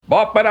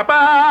Whoa,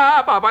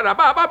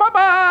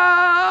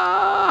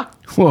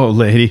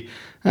 lady.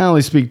 I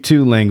only speak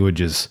 2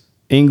 languages,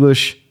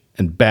 English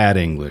and bad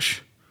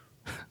English.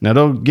 Now,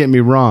 don't get me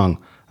wrong.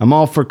 I'm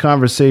all for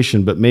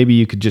conversation, but maybe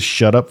you could just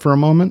shut up for a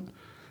moment?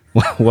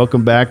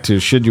 Welcome back to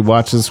Should You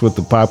Watch This with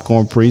the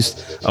Popcorn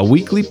Priest, a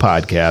weekly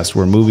podcast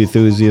where movie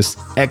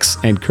enthusiasts, ex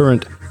and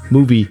current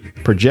movie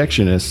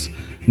projectionists,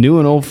 new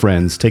and old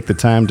friends take the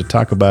time to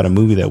talk about a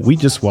movie that we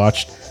just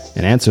watched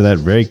and answer that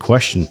very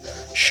question,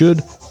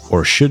 should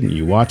or shouldn't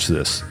you watch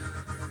this?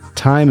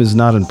 Time is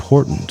not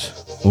important,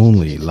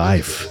 only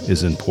life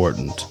is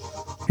important.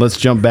 Let's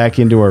jump back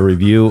into our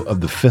review of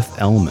The Fifth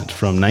Element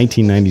from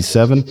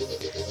 1997.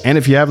 And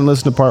if you haven't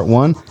listened to part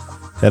 1,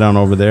 head on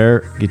over there,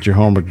 get your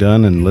homework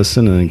done, and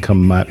listen, and then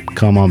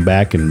come on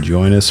back and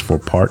join us for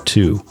part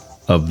 2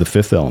 of The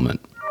Fifth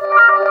Element.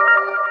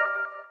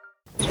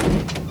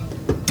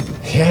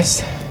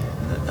 Yes?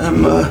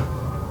 I'm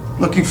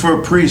looking for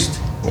a priest.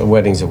 The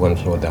wedding's at 1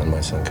 floor down, my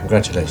son.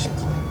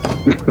 Congratulations.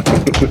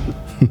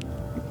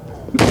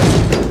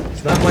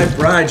 It's not my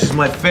bride, she's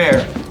my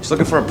fair. She's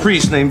looking for a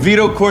priest named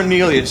Vito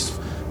Cornelius.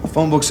 The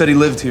phone book said he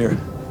lived here.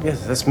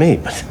 Yes, that's me,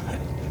 but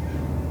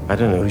I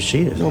don't know who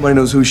she is. Nobody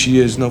knows who she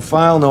is. No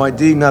file, no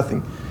ID,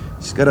 nothing.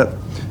 She's got a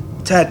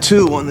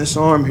tattoo on this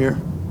arm here.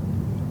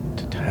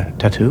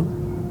 Tattoo?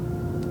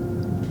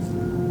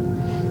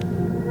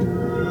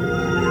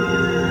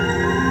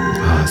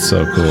 Oh,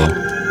 so cool.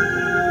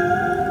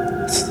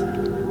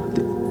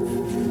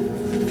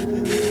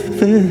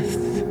 Fifth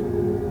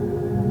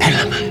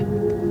Element.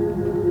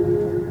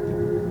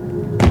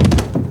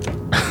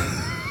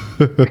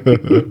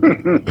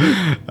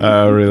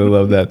 I really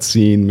love that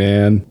scene,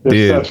 man.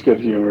 There's such good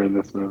humor in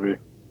this movie.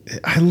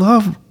 I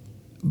love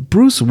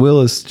Bruce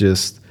Willis.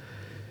 Just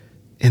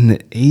in the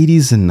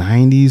 80s and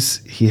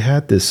 90s, he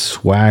had this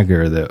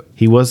swagger that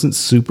he wasn't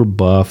super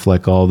buff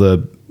like all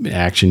the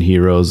action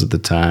heroes at the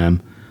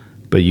time,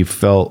 but you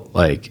felt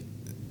like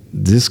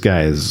this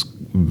guy is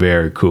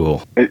very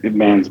cool.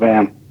 Man's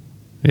man.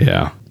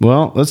 Yeah.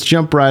 Well, let's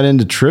jump right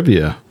into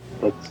trivia.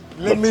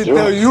 Let me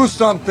tell you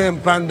something,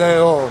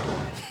 Pandeo.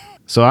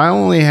 So I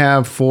only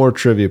have 4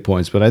 trivia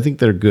points, but I think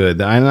they're good.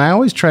 And I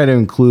always try to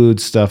include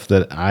stuff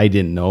that I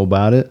didn't know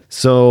about it.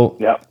 So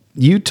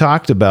you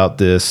talked about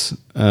this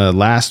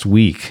last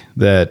week,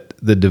 that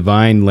the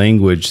divine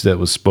language that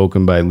was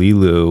spoken by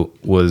Lilu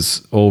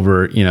was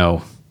over,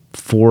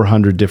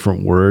 400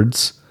 different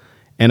words.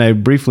 And I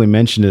briefly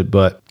mentioned it,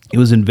 but it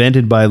was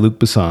invented by Luc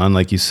Besson,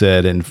 like you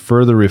said, and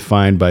further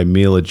refined by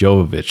Milla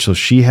Jovovich. So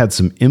she had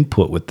some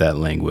input with that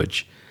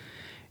language.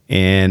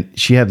 And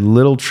she had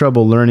little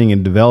trouble learning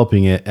and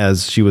developing it,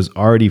 as she was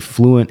already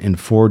fluent in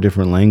 4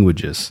 different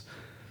languages.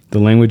 The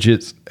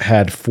languages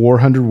had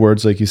 400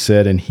 words, like you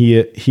said, and he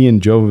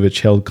and Jovovich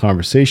held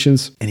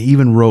conversations and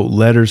even wrote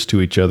letters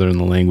to each other in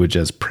the language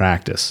as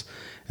practice.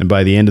 And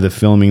by the end of the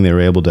filming, they were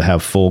able to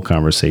have full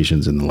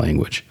conversations in the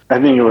language. I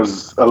think it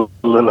was a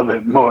little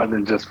bit more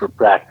than just for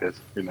practice,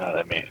 you know what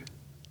I mean?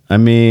 I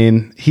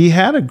mean, he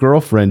had a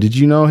girlfriend. Did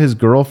you know his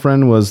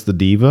girlfriend was the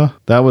diva?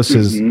 That was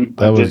his.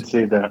 Mm-hmm. I did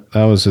see that.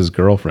 That was his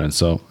girlfriend.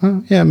 So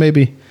yeah,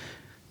 maybe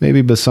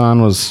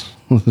Besson was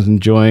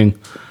enjoying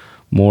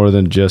more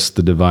than just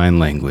the divine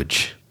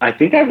language. I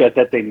think I read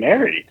that they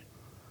married.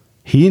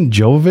 He and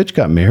Jovovich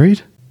got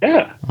married?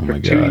 Yeah, oh for my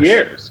 2 gosh.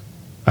 years.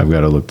 I've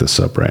got to look this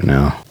up right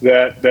now.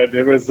 That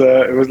it was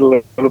a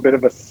little bit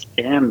of a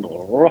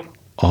scandal.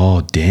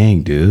 Oh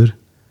dang, dude.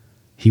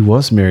 He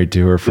was married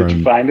to her from. Did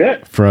you find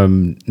it?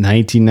 From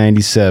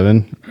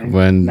 1997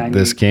 when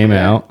this came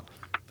out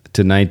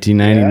to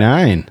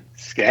 1999. Yeah.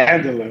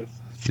 Scandalous.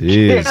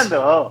 Jeez.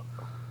 Scandal.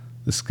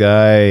 This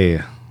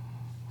guy,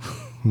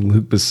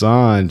 Luc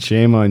Besson,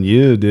 shame on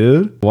you,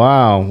 dude.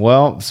 Wow.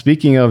 Well,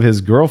 speaking of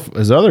his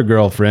other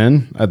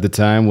girlfriend at the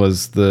time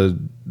was the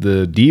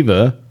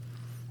diva.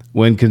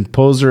 When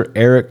composer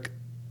Eric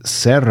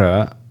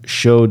Serra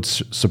showed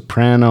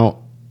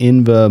soprano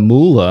Inva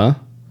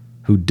Mula,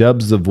 who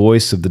dubs the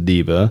voice of the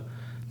diva,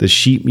 the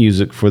sheet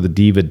music for the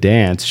diva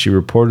dance, she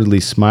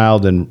reportedly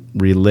smiled and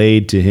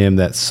relayed to him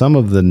that some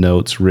of the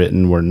notes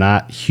written were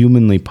not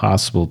humanly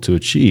possible to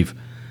achieve,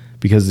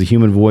 because the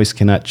human voice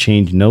cannot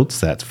change notes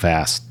that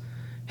fast.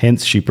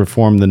 Hence, she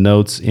performed the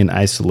notes in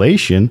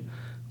isolation,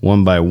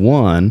 one by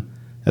one,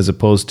 as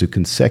opposed to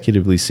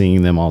consecutively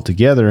singing them all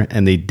together,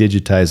 and they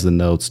digitized the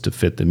notes to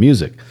fit the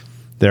music.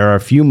 There are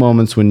a few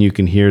moments when you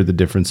can hear the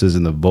differences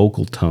in the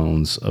vocal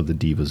tones of the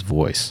diva's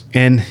voice.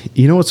 And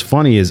you know what's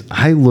funny is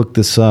I looked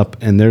this up,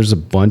 and there's a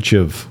bunch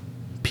of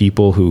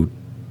people who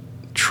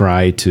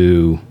try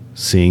to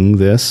sing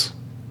this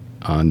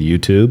on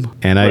YouTube.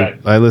 And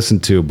I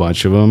listened to a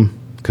bunch of them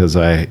because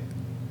I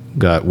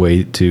got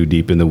way too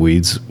deep in the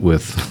weeds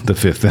with The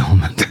Fifth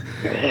Element.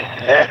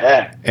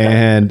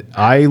 And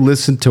I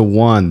listened to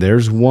one.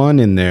 There's one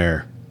in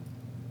there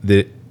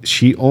that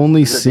she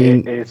only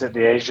sings. Is it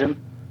the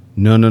Asian?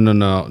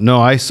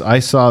 No. I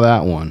saw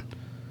that one,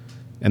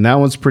 and that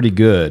one's pretty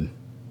good.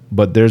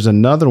 But there's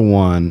another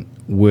one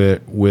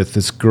with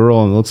this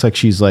girl, and it looks like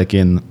she's like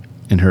in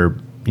her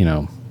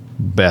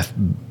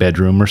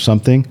bedroom or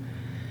something,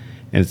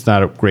 and it's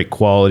not a great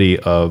quality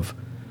of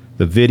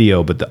the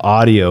video, but the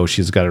audio,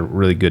 she's got a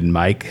really good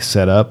mic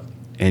set up,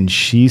 and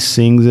she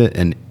sings it,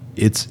 and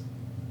it's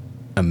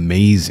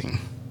amazing.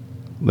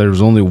 There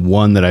was only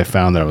one that I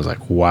found that I was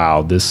like,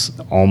 wow, this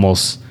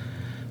almost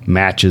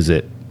matches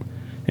it.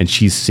 And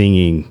she's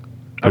singing.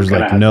 There's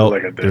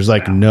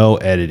like no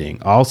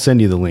editing. I'll send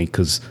you the link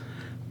because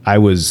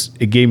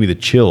it gave me the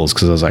chills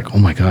because I was like, oh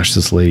my gosh,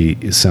 this lady,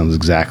 it sounds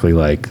exactly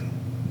like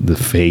the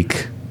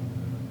fake.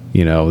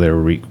 You know, they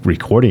were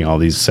recording all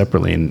these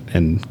separately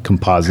and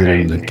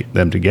compositing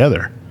them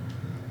together.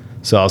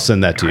 So I'll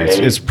send that to you.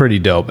 It's pretty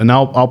dope, and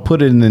I'll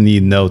put it in the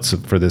notes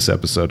for this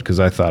episode because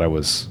I thought it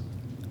was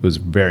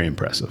very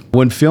impressive.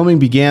 When filming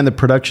began, the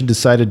production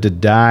decided to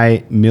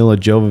dye Milla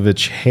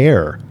Jovovich's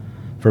hair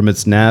from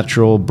its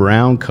natural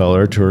brown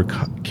color to her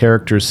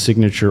character's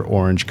signature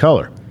orange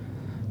color.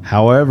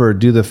 However,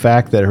 due to the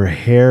fact that her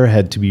hair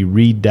had to be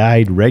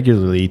re-dyed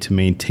regularly to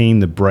maintain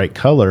the bright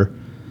color,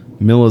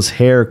 Milla's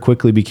hair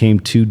quickly became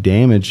too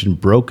damaged and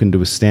broken to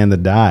withstand the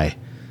dye.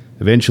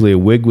 Eventually, a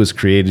wig was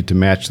created to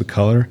match the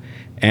color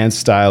and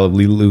style of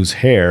Lilu's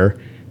hair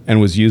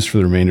and was used for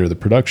the remainder of the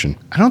production.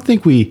 I don't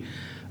think we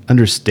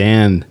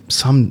understand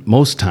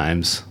most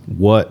times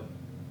what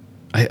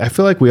I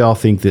feel like we all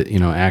think that,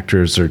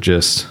 actors are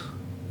just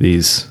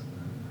these,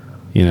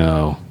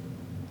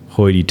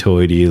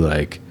 hoity-toity,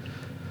 like,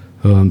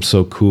 oh, I'm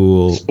so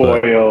cool.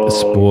 Spoiled.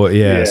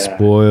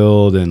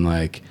 Spoiled and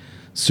like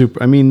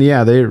super. I mean,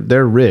 yeah,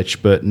 they're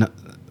rich, but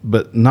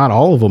not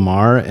all of them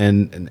are,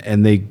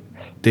 and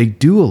they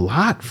do a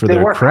lot for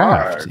their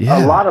craft. Hard.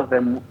 Yeah. A lot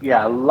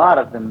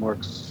of them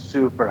work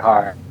super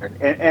hard.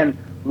 And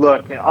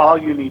look, all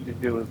you need to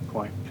do is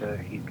point to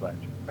Heath Ledger,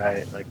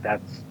 right? Like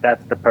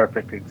that's the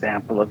perfect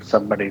example of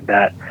somebody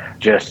that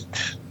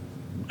just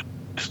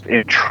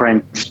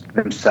entrenched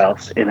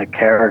themselves in a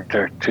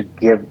character to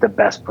give the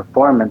best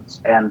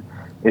performance, and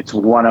it's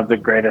one of the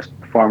greatest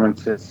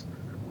performances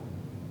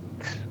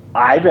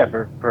I've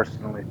ever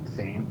personally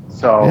seen.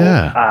 So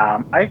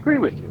I agree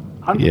with you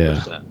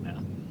 100%.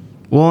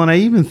 Well, and I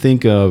even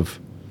think of,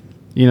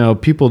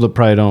 people that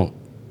probably don't,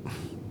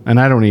 and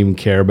I don't even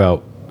care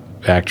about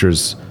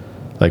actors'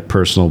 like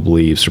personal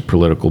beliefs or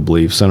political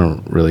beliefs. I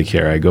don't really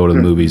care. I go to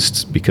the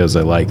movies because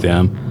I like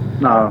them.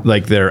 No,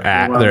 like their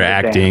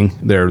acting,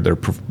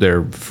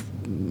 their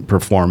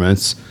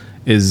performance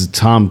is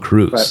Tom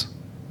Cruise. Right.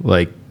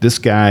 Like this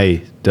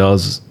guy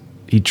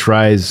he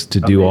tries to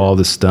do all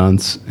the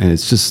stunts, and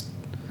it's just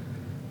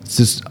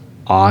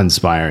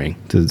awe-inspiring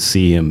to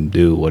see him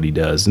do what he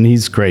does, and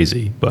he's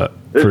crazy. But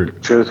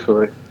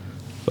truthfully,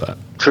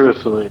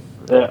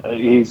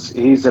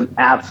 he's an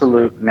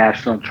absolute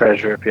national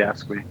treasure, if you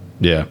ask me.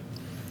 Yeah,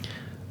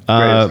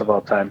 greatest of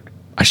all time.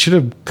 I should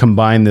have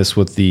combined this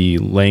with the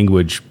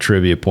language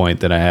trivia point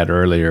that I had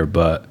earlier,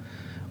 but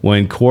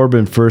when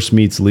Corbin first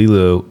meets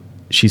Lilu,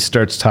 she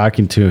starts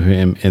talking to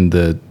him in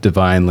the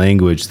divine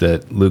language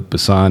that Luc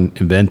Besson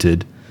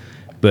invented,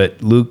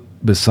 but Luc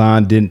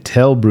Besson didn't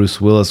tell Bruce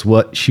Willis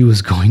what she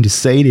was going to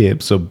say to him,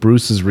 so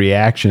Bruce's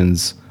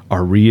reactions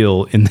are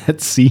real in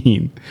that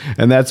scene.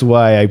 And that's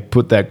why I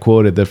put that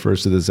quote at the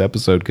first of this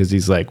episode, because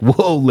he's like,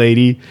 whoa,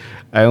 lady,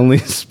 I only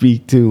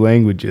speak 2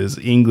 languages,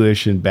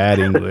 English and bad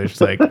English.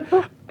 Like,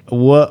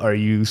 what are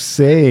you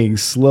saying?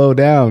 Slow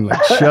down.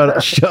 Like,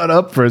 shut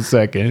up for a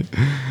second.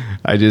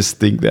 I just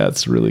think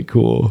that's really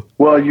cool.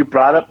 Well, you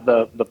brought up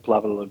the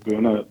Plava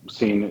Laguna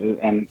scene,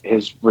 and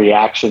his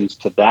reactions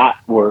to that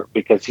were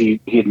because he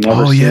had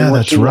never seen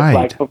what she looked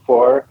like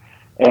before.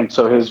 And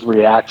so his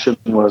reaction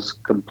was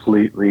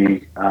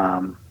completely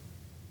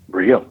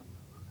real.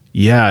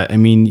 Yeah, I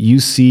mean, you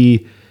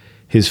see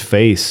his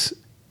face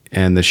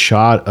and the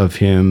shot of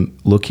him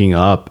looking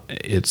up,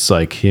 it's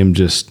like him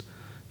just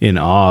in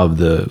awe of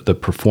the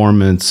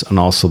performance and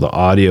also the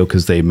audio,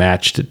 because they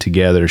matched it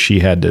together.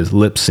 She had to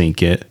lip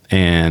sync it,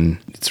 and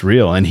it's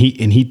real. And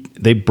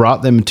they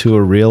brought them to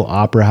a real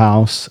opera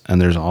house, and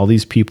there's all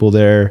these people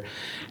there,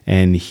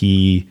 and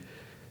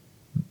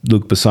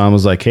Luc Besson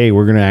was like, hey,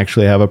 we're going to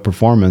actually have a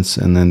performance.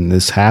 And then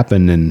this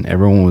happened, and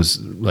everyone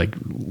was like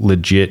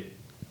legit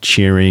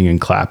cheering and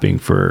clapping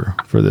for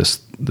this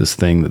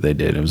thing that they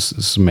did. It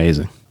was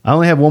amazing. I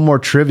only have one more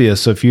trivia,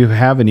 so if you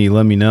have any,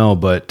 let me know.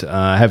 But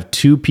I have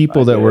 2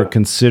 people that were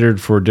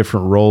considered for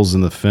different roles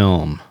in the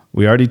film.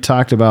 We already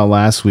talked about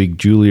last week,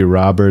 Julia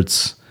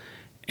Roberts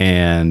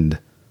and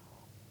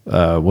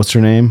what's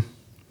her name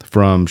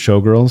from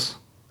Showgirls?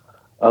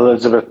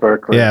 Elizabeth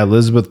Berkley. Yeah,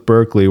 Elizabeth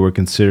Berkley were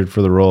considered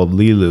for the role of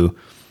Lilu.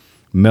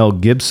 Mel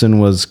Gibson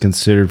was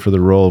considered for the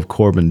role of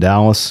Corbin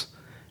Dallas.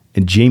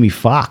 And Jamie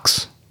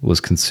Foxx was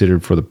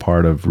considered for the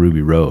part of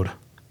Ruby Rhod.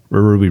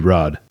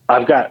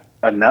 I've got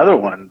another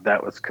one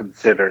that was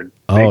considered.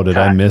 Oh, did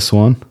I miss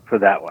one? For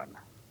that one.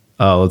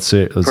 Oh, let's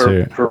hear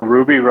it. For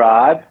Ruby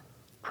Rhod,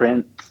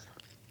 Prince.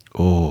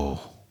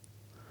 Oh.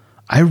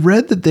 I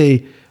read that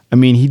he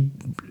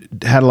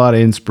had a lot of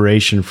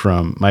inspiration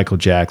from Michael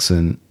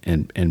Jackson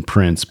and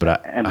Prince,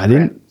 but I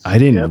didn't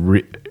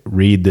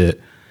read that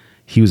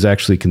he was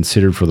actually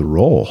considered for the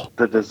role.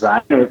 The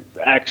designer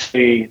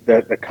actually,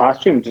 the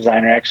costume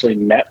designer actually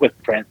met with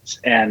Prince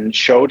and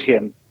showed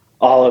him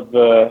all of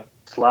the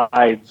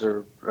slides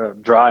or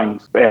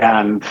drawings.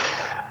 And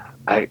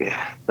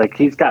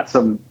he's got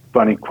some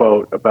funny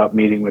quote about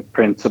meeting with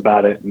Prince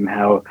about it, and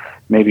how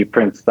maybe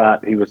Prince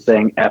thought he was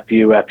saying F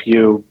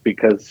you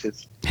because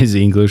his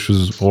English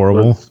was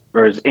horrible.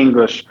 Or his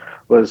English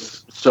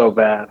was so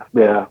bad.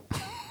 Yeah.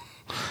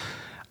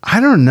 I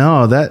don't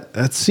know.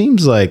 That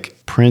seems like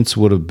Prince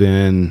would have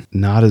been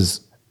not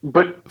as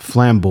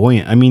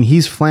flamboyant. I mean,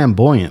 he's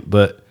flamboyant,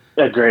 but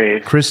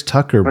agreed. Chris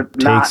Tucker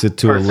takes it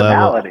to a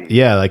level.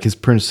 Yeah, like his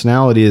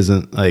personality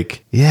isn't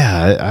like.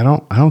 Yeah, I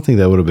don't think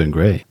that would have been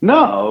great.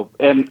 No,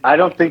 and I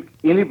don't think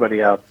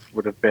anybody else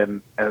would have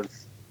been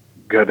as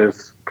good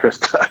as Chris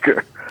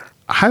Tucker.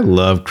 I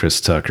love Chris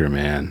Tucker,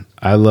 man.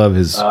 I love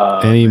his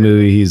any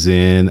movie he's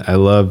in. I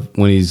love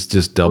when he's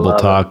just double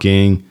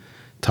talking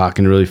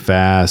really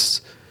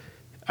fast.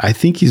 I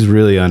think he's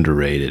really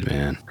underrated,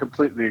 man.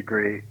 Completely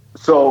agree.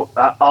 So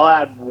I'll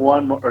add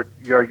one more.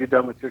 Are you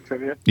done with your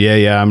trivia?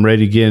 Yeah. I'm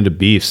ready to get into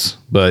beefs,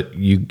 but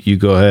you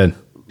go ahead.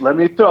 Let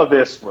me throw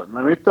this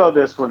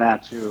one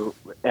at you.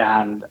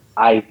 And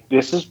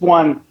this is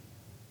one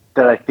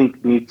that I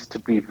think needs to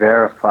be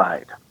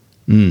verified.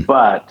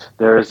 But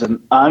there's an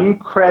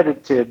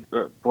uncredited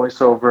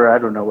voiceover. I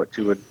don't know what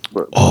you would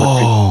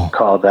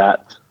call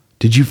that.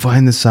 Did you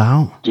find this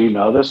out? Do you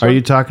know this one? Are you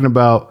talking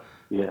about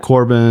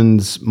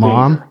Corbin's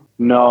mom?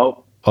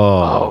 No.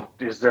 Oh,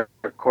 is there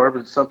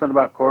something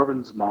about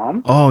Corbin's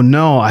mom? Oh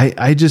no,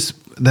 I just,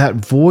 that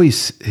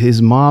voice,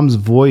 his mom's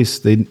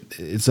voice,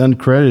 it's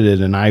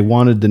uncredited, and I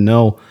wanted to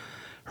know.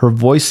 Her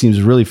voice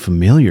seems really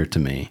familiar to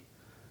me,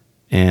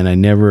 and I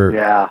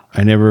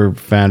never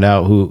found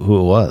out who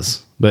it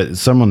was. But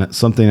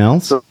something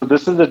else. So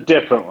this is a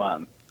different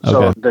one. Okay.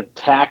 So the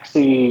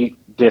taxi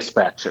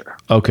dispatcher.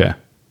 Okay.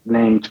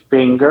 Named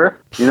Finger.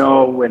 You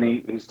know, when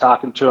he's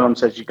talking to him,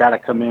 says you got to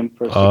come in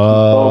for a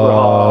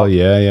overhaul.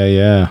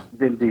 Yeah.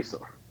 Vin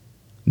Diesel.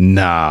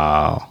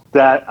 No.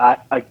 That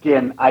I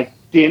didn't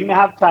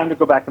have time to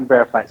go back and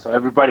verify. So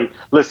everybody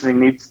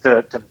listening needs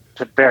to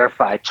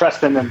verify,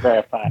 trust and then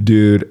verify.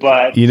 Dude,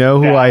 but you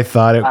know who I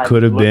thought it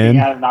could have been?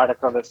 I have an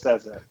article that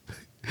says it.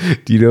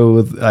 Do you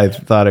know who I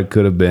thought it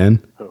could have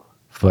been? Who?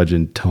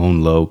 Fudging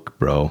Tone Loc,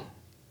 bro.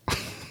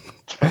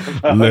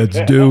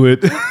 Let's do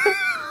it.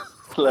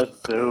 Let's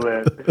do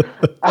it.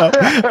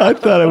 I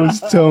thought it was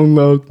Tone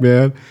Loc,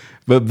 man.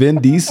 But Vin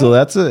Diesel,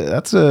 that's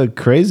a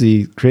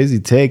crazy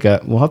take.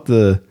 We'll have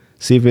to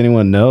see if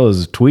anyone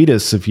knows. Tweet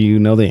us if you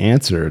know the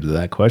answer to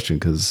that question,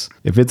 because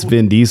if it's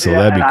Vin Diesel,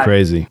 that'd be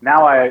crazy.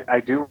 Now I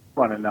do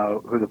want to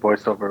know who the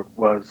voiceover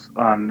was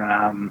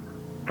on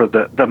for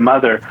the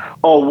mother.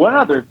 Oh, one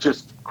other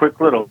just quick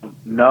little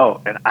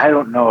note, and I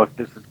don't know if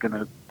this is going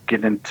to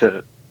get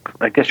into,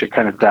 I guess you're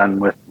kind of done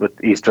with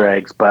Easter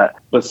eggs, but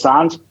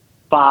Basan's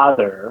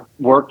father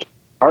worked a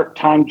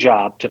part-time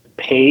job to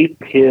pay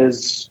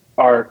his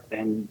art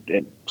and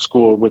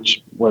school,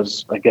 which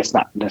was, I guess,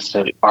 not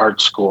necessarily art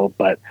school,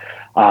 but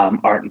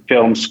art and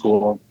film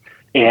school.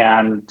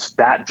 And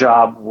that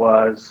job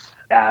was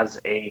as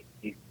a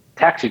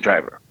taxi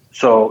driver.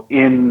 So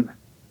in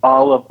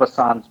all of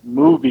Basan's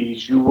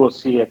movies, you will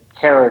see a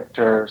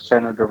character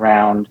centered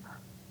around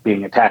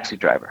being a taxi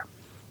driver.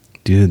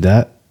 Dude,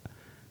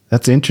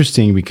 that's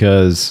interesting,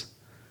 because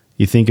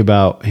you think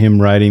about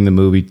him writing the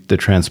movie The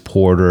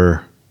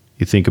Transporter,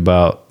 you think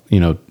about,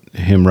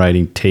 him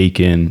writing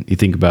Taken, you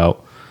think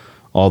about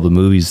all the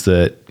movies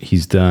that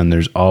he's done,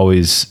 there's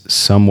always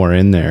somewhere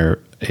in there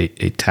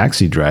a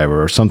taxi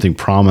driver or something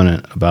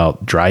prominent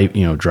about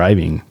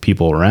driving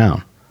people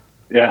around.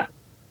 Yeah.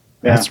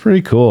 That's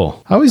pretty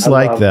cool. I always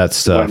like that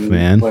stuff,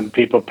 man. When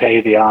people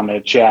pay the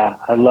homage. Yeah,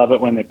 I love it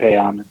when they pay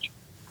homage.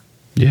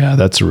 Yeah,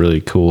 that's a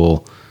really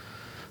cool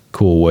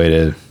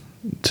way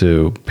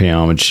to pay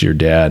homage to your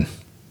dad.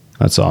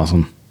 That's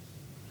awesome.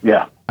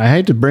 Yeah. I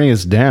hate to bring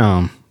us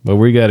down, but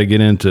we got to get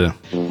into...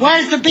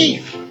 Where's the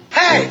beef?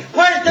 Hey,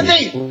 where's the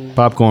beef?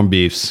 Popcorn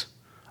beefs.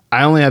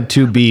 I only have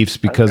 2 beefs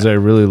because I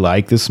really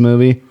like this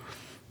movie.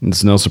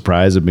 It's no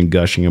surprise I've been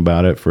gushing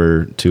about it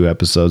for 2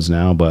 episodes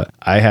now, but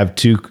I have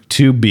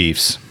two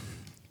beefs.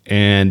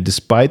 And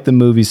despite the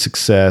movie's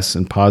success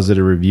and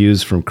positive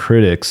reviews from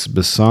critics,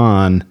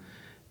 Basan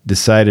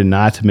decided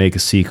not to make a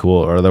sequel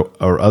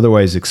or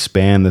otherwise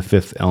expand the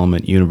Fifth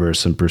Element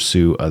universe and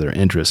pursue other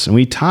interests. And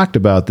we talked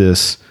about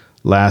this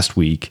last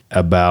week,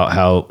 about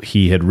how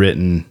he had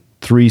written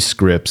 3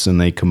 scripts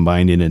and they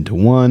combined it into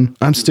one.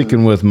 I'm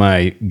sticking with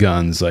my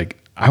guns.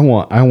 Like, I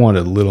want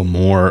a little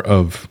more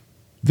of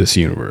this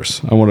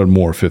universe. I wanted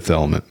more Fifth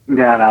Element.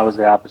 Yeah, and I was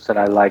the opposite.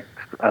 I liked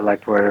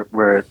where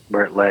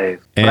it lays.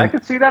 But I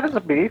could see that as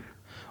a beef.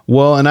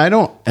 Well, and I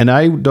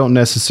don't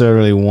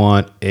necessarily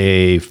want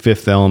a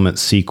Fifth Element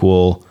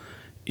sequel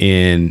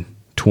in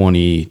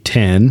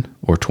 2010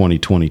 or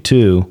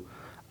 2022.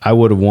 I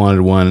would have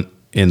wanted one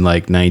in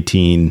like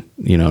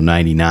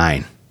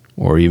 1999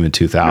 or even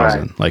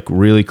 2000, right. Like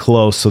really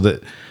close, so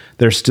that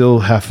they're still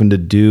having to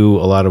do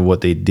a lot of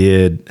what they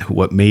did,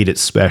 what made it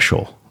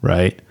special,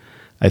 right?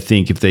 I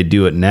think if they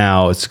do it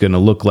now, it's going to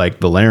look like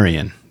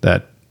Valerian,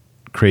 that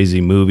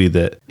crazy movie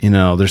that,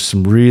 there's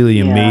some really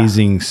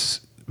amazing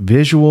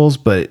visuals,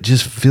 but it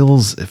just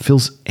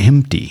feels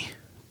empty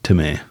to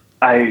me.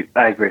 I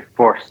agree.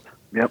 Forced.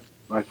 Yep.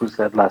 Like we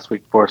said last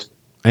week, forced.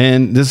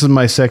 And this is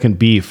my second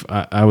beef.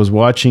 I was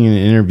watching an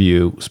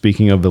interview,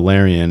 speaking of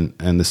Valerian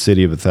and the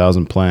City of a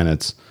Thousand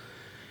Planets.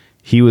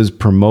 He was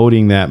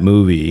promoting that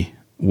movie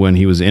when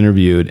he was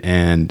interviewed,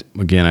 and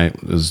again,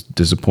 it was a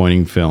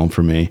disappointing film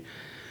for me.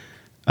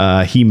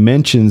 He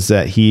mentions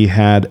that he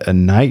had a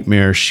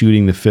nightmare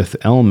shooting The Fifth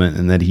Element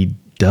and that he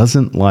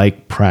doesn't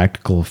like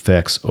practical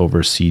effects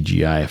over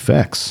CGI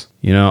effects.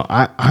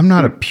 I'm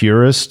not a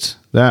purist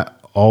that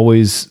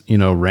always,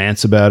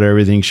 rants about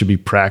everything should be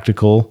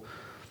practical.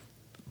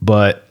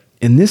 But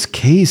in this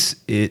case,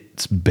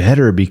 it's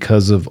better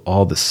because of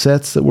all the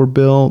sets that were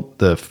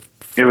built.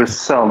 It was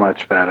so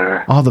much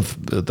better. All the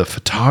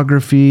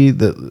photography,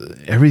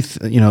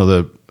 everything,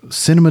 the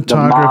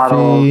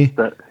cinematography.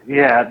 The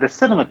models, the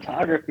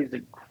cinematography is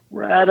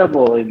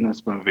incredible in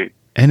this movie.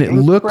 And it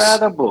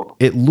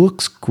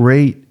looks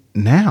great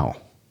now.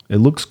 It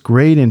looks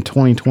great in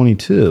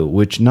 2022,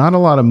 which not a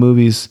lot of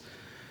movies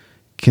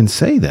can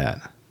say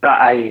that.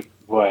 I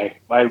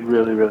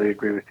really, really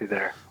agree with you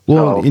there.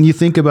 Well, and you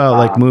think about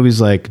like movies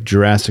like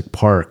Jurassic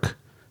Park,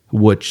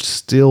 which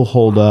still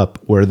hold up,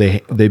 where they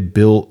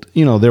built,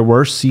 there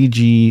were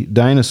CG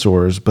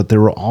dinosaurs, but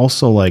there were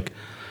also like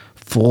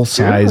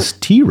full-size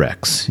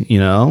T-Rex,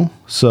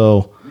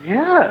 So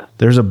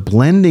there's a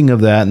blending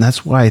of that, and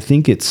that's why I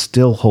think it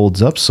still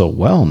holds up so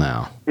well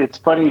now. It's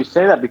funny you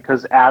say that,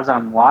 because as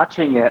I'm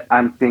watching it,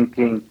 I'm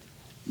thinking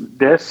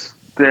there's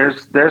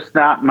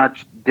not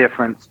much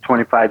difference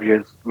 25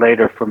 years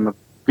later from the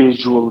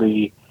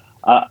visually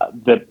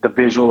the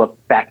visual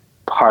effect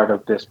part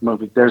of this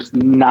movie. There's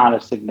not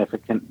a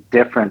significant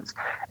difference,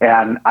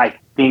 and I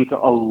think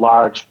a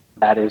large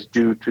that is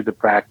due to the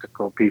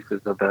practical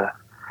pieces of the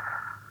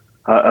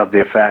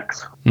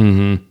effects.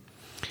 Mm-hmm.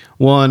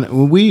 Well,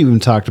 and we even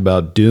talked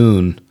about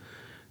Dune.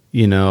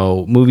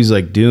 Movies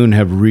like Dune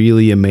have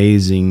really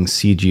amazing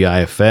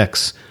CGI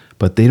effects,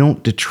 but they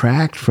don't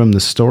detract from the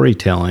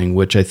storytelling,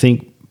 which I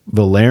think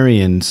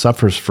Valerian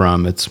suffers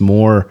from. It's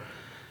more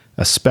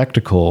a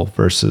spectacle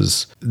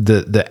versus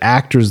the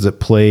actors that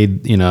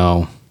played,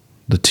 the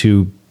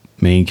two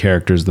main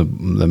characters, the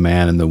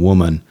man and the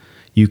woman.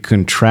 You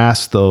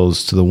contrast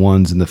those to the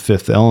ones in The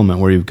Fifth Element,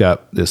 where you've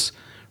got this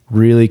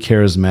really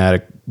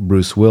charismatic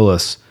Bruce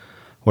Willis,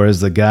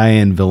 whereas the guy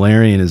in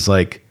Valerian is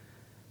like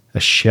a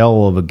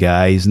shell of a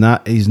guy. He's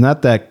not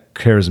that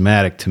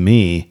charismatic to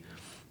me.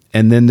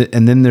 And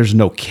then there's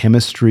no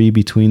chemistry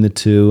between the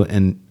two.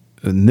 And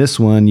in this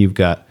one, you've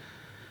got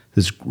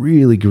this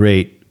really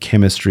great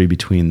chemistry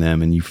between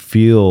them, and you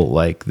feel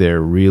like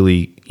they're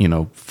really,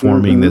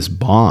 forming this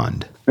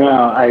bond. No,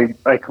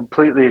 I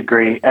completely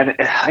agree. And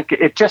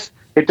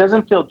it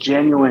doesn't feel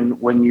genuine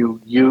when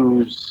you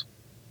use,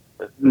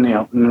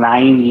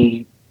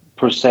 90%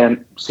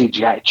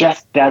 CGI. It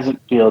just doesn't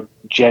feel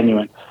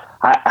genuine.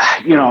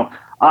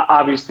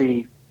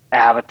 Obviously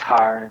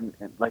Avatar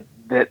and like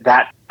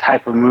that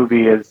type of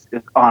movie is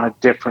on a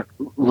different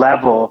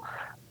level,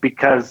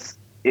 because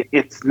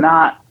it's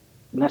not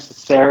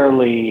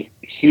necessarily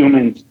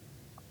humans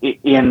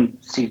in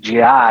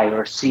CGI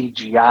or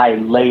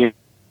CGI layered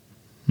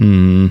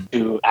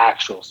to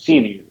actual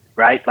scenery,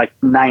 right? Like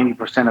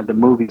 90% of the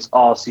movie's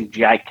all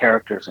CGI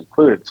characters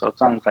included, so it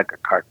sounds like a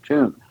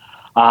cartoon.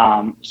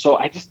 So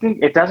I just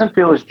think it doesn't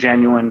feel as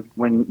genuine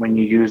when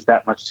you use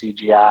that much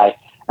CGI,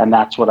 and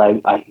that's what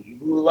I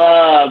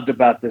loved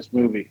about this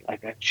movie.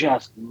 Like, I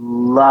just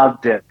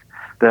loved it.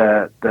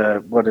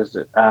 The what is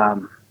it?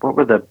 What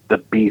were the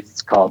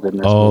beasts called in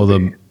this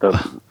movie?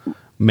 The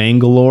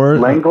Mangalore?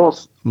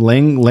 Langles?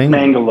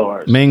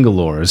 Mangalores.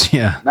 Mangalores,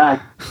 yeah.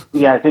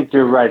 I think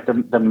you're right. The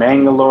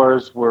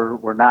Mangalores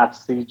were not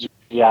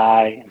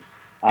CGI.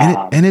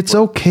 And it's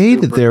okay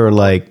that they're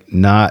like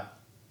not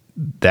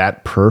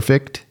that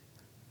perfect.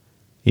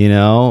 They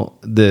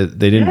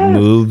didn't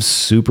move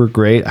super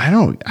great. I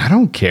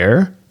don't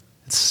care.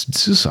 It's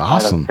just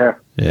awesome. I don't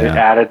care. Yeah. They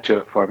added to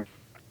it for me.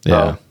 So,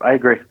 yeah. I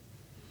agree.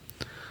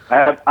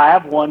 I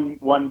have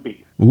one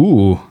beef.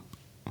 Ooh,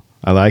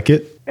 I like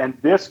it. And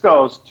this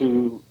goes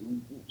to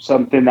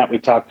something that we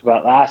talked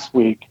about last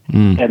week,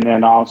 and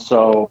then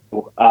also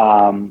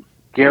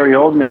Gary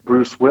Oldman and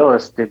Bruce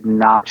Willis did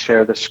not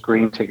share the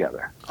screen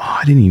together. Oh,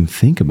 I didn't even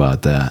think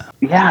about that.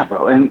 Yeah,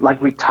 bro. And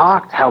like we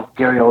talked, how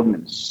Gary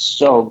Oldman is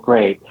so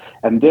great,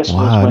 and this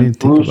was when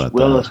Bruce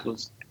Willis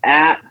was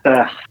at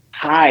the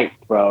height,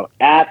 bro.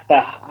 At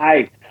the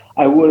height.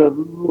 I would have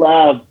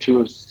loved to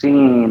have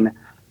seen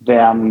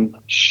them,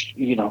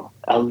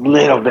 a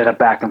little bit of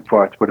back and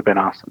forth would have been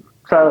awesome.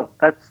 So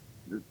that's,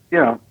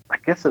 I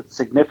guess it's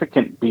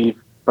significant beef,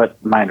 but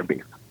minor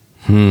beef.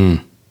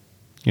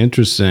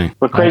 Interesting.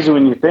 But crazy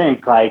when you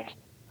think, like,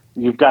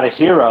 you've got a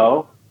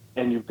hero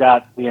and you've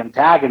got the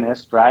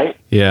antagonist, right?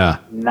 Yeah.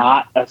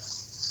 Not a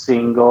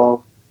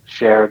single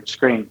shared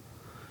screen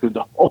through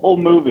the whole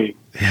movie.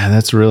 Yeah,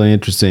 that's really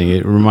interesting.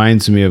 It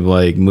reminds me of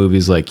like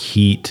movies like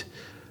Heat,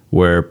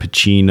 where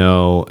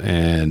Pacino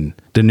and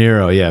De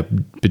Niro,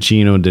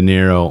 Pacino and De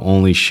Niro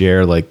only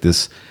share like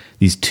these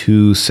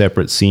two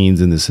separate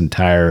scenes in this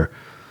entire,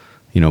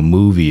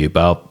 movie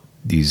about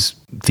these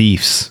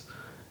thieves,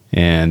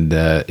 and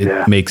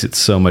it makes it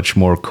so much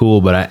more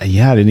cool. But I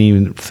didn't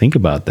even think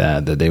about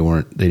that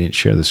they didn't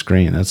share the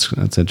screen.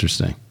 That's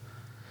interesting.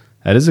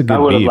 That is a good. I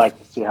would have beef.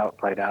 liked to see how it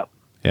played out.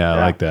 Yeah,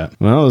 I like that.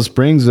 Well, this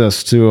brings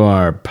us to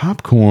our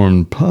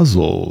popcorn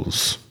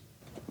puzzles.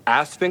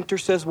 A sphincter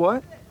says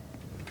what?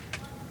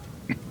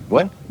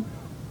 What?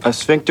 A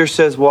sphincter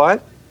says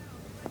what?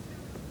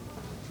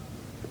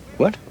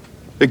 What?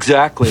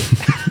 Exactly.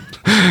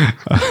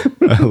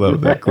 I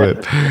love that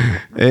clip.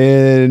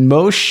 And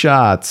most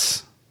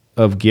shots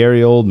of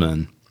Gary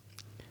Oldman,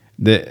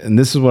 and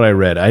this is what I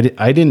read.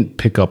 I didn't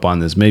pick up on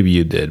this. Maybe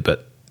you did,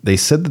 but they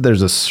said that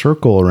there's a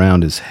circle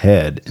around his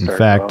head. In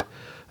fact,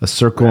 a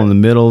circle in the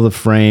middle of the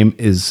frame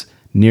is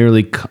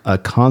nearly a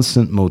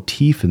constant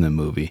motif in the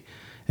movie.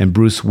 And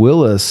Bruce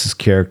Willis's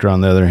character,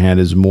 on the other hand,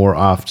 is more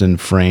often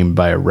framed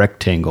by a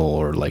rectangle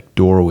or like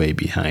doorway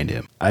behind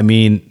him. I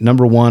mean,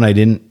 number one, I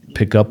didn't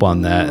pick up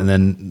on that. And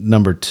then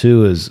number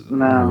two is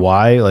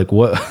why? Like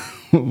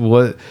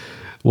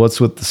what's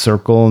with the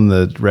circle and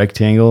the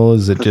rectangle?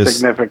 Is it just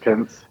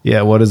significance?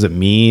 Yeah, what does it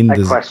mean?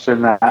 I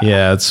question that.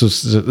 Yeah, this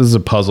is a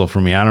puzzle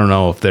for me. I don't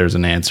know if there's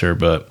an answer,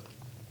 but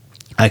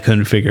I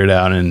couldn't figure it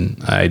out,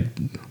 and I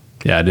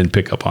didn't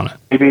pick up on it.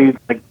 Maybe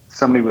like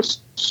somebody was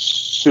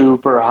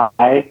super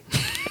high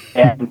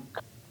and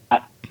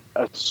got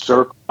a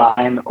circle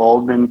behind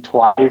Oldman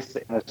twice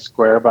and a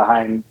square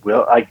behind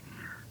Will. Like,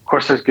 of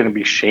course, there's going to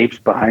be shapes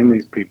behind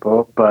these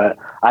people, but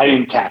I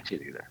didn't catch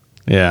it either.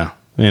 Yeah.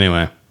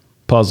 Anyway,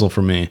 puzzle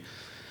for me.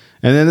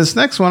 And then this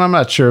next one, I'm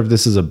not sure if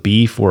this is a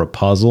beef or a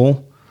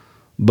puzzle,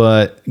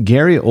 but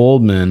Gary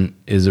Oldman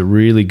is a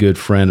really good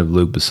friend of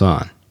Luc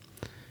Besson,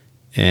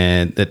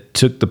 and that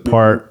took the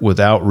part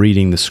without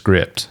reading the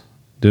script,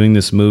 doing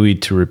this movie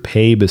to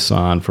repay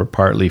Besson for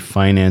partly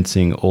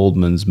financing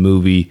Oldman's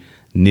movie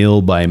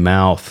Nil by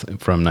Mouth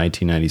from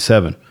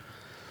 1997.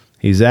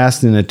 He's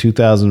asked in a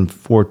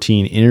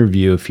 2014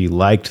 interview if he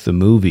liked the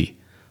movie.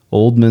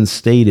 Oldman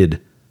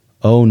stated,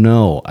 "Oh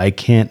no, I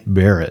can't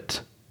bear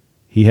it."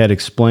 He had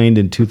explained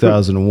in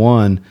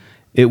 2001,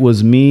 "It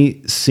was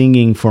me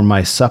singing for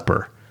my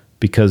supper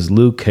because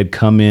Luke had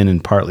come in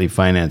and partly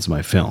financed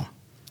my film."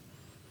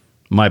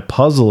 My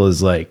puzzle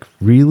is like,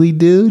 really,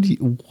 dude?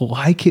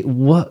 Why can't,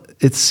 what?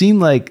 It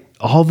seemed like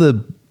all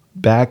the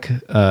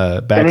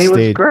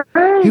backstage.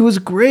 He was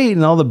great,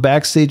 and all the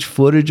backstage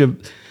footage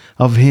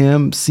of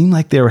him seemed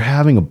like they were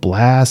having a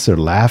blast. They're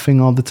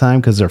laughing all the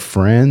time because they're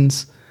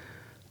friends.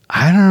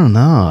 I don't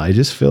know. I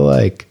just feel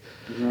like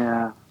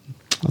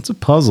that's a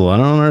puzzle. I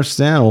don't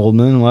understand,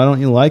 Oldman. Why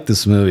don't you like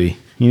this movie?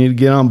 You need to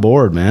get on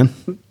board, man.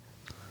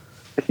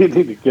 You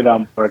need to get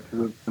on board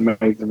because it's an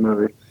amazing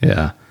movie.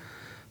 Yeah.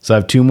 So I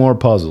have two more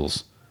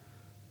puzzles.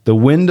 The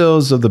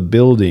windows of the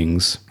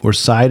buildings were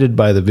cited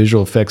by the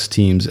visual effects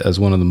teams as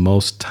one of the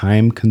most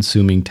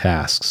time-consuming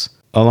tasks,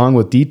 along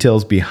with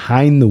details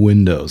behind the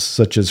windows,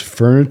 such as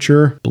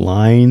furniture,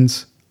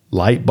 blinds,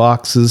 light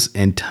boxes,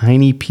 and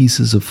tiny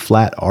pieces of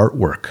flat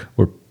artwork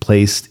were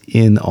placed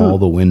in all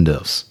the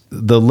windows.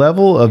 The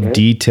level of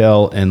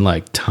detail and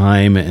like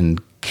time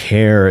and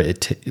care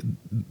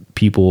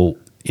people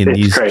in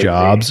these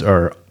jobs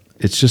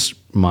it's just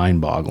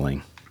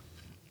mind-boggling.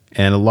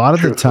 And a lot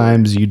of the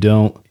times you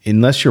don't,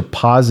 unless you're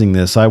pausing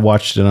this. I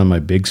watched it on my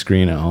big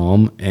screen at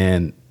home,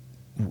 and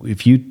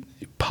if you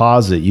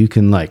pause it, you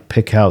can like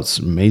pick out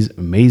some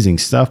amazing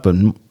stuff. But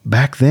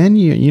back then,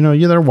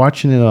 you're there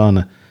watching it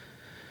on,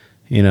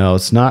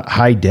 it's not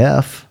high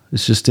def.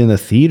 It's just in a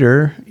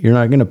theater. You're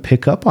not going to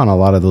pick up on a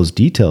lot of those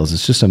details.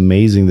 It's just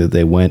amazing that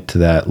they went to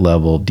that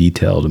level of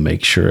detail to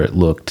make sure it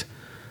looked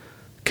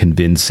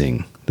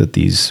convincing that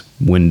these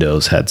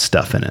windows had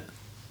stuff in it.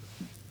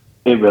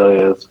 It really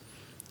is.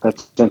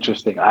 That's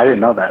interesting. I didn't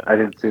know that. I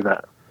didn't see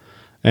that.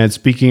 And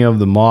speaking of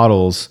the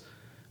models,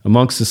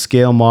 amongst the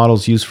scale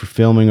models used for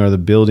filming are the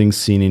buildings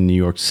seen in New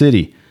York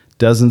City,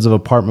 dozens of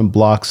apartment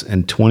blocks,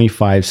 and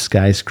 25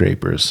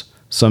 skyscrapers,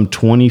 some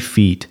 20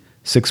 feet,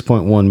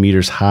 6.1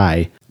 meters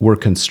high, were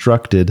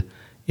constructed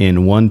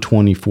in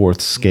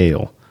 1/24th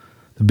scale.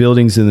 The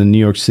buildings in the New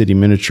York City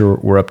miniature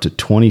were up to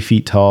 20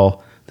 feet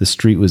tall. The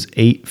street was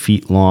 8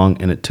 feet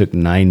long, and it took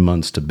 9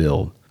 months to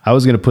build. I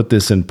was going to put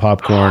this in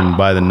popcorn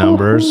by the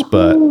numbers,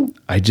 but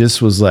I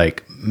just was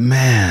like,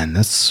 man,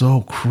 that's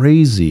so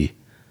crazy.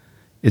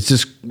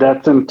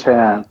 That's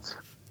intense.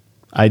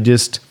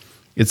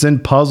 It's in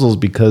puzzles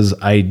because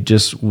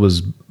it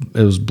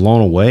was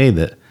blown away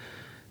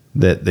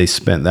that they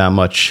spent that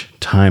much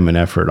time and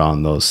effort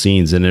on those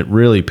scenes, and it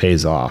really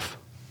pays off.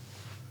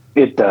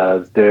 It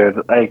does,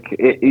 dude. Like,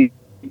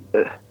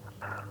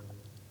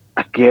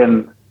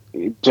 again,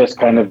 it just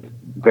kind of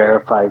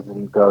verifies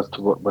and goes to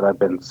what I've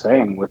been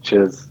saying, which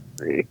is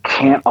it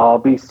can't all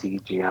be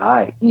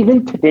CGI.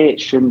 Even today,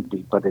 it shouldn't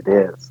be, but it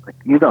is. Like,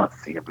 you don't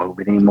see a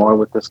movie anymore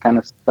with this kind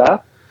of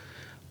stuff.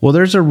 Well,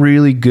 there's a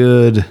really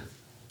good,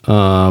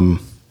 I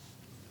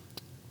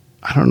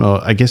don't know,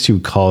 I guess you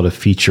would call it a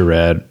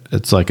featurette.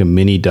 It's like a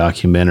mini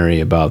documentary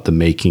about the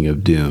making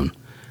of Dune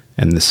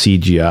and the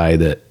CGI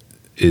that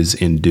is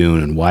in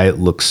Dune and why it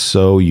looks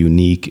so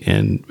unique.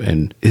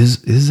 And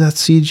is that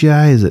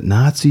CGI? Is it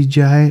not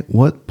CGI?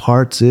 What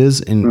parts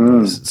is?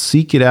 And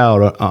seek it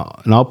out.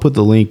 And I'll put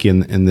the link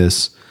in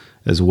this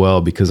as well,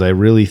 because I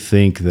really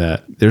think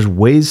that there's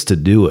ways to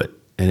do it.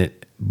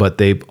 But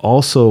they've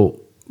also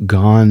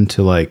gone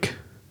to like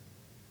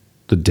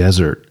the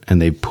desert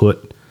and they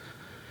put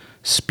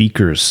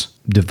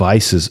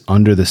devices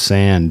under the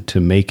sand to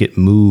make it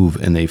move,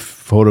 and they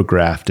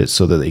photographed it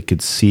so that they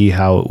could see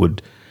how it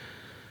would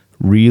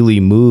really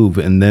move,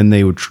 and then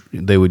they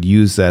would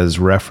use that as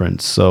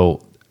reference.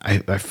 So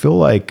I feel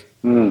like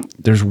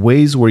there's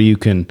ways where you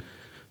can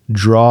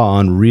draw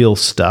on real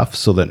stuff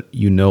so that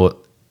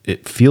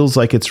it feels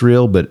like it's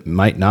real, but it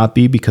might not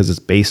be because it's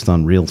based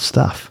on real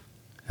stuff.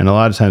 And a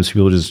lot of times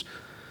people just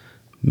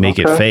make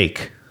it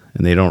fake,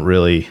 and they don't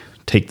really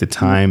take the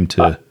time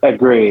to...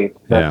 Agreed.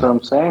 That's what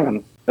I'm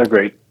saying.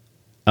 Agreed.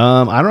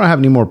 I don't have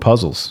any more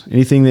puzzles.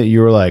 Anything that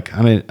you were like,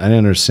 I didn't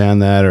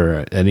understand that, or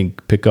I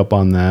didn't pick up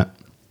on that?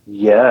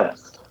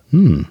 Yes.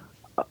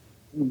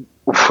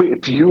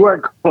 If you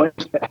are going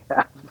to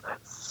have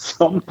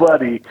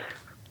somebody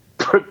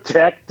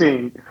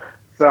protecting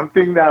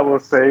something that will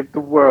save the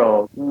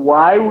world,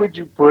 why would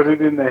you put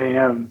it in the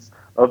hands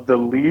of the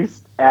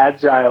least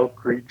agile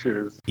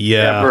creatures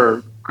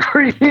ever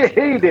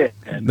created?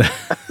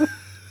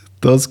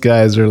 Those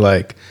guys are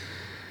like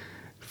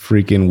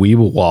freaking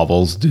Weeble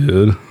Wobbles,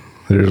 dude.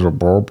 There's a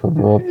burp.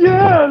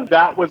 Yeah,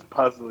 that was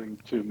puzzling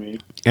to me.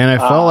 And I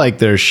felt like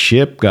their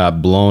ship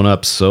got blown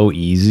up so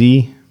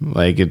easy.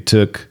 Like it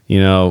took,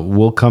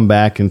 we'll come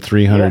back in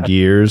 300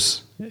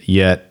 years,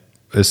 yet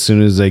as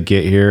soon as they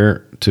get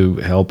here to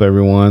help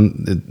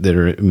everyone,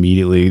 they're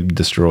immediately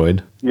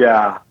destroyed.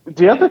 Yeah.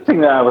 The other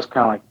thing that I was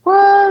kind of like,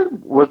 what?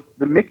 Was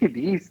the Mickey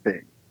D's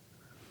thing.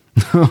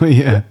 Oh,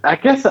 yeah. I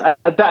guess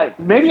that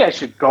maybe I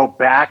should go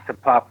back to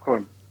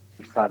Popcorn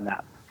on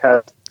that.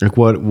 Like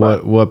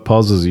what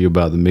puzzles you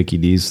about the Mickey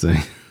D's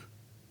thing?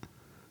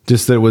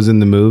 Just that it was in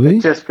the movie?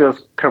 It just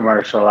feels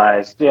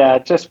commercialized. Yeah,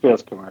 it just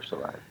feels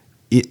commercialized.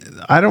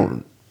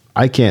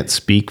 I can't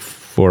speak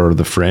for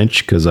the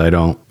French because I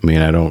don't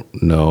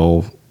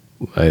know.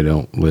 I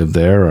don't live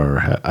there,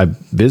 or I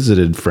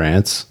visited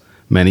France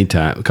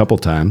a couple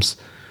times,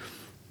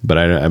 but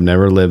I've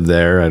never lived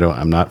there.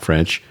 I'm not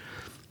French,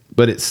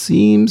 but it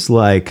seems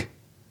like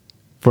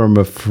from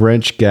a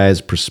French guy's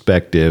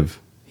perspective,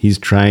 he's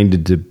trying to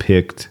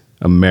depict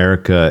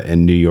America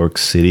and New York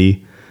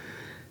City.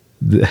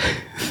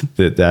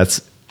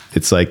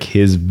 It's like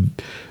his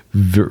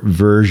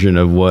version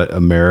of what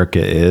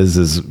America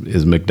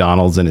is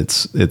McDonald's, and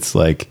it's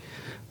like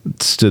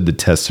stood the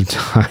test of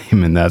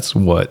time, and that's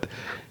what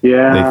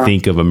they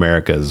think of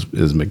America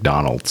as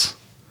McDonald's,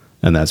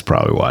 and that's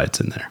probably why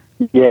it's in there.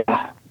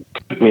 Yeah,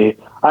 could be.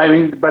 I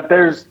mean, but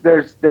there's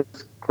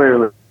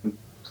clearly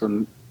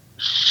some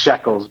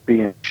shekels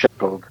being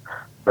shekelled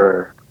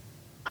for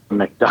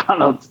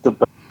McDonald's to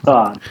put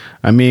on.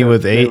 I mean,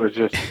 with it was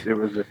just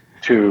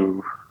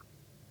too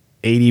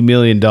 $80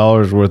 million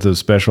worth of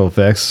special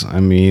effects. I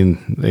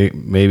mean,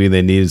 maybe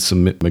they needed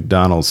some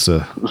McDonald's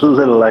to a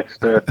little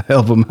extra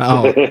help them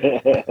out.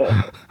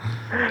 Yeah.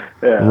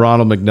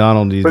 Ronald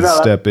McDonald needs to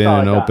step in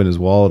and open his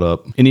wallet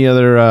up. Any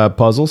other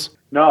puzzles?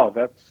 No,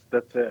 that's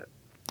it.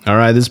 All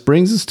right, this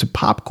brings us to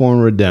Popcorn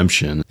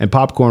Redemption. And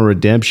Popcorn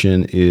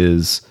Redemption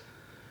is,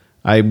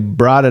 I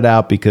brought it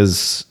out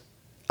because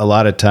a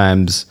lot of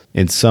times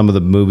in some of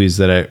the movies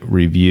that I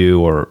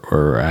review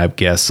or I have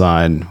guests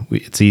on,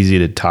 it's easy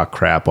to talk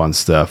crap on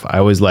stuff. I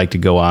always like to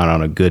go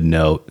on a good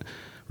note,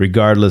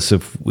 regardless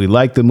if we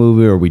like the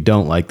movie or we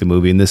don't like the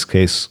movie. In this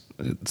case,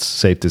 it's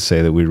safe to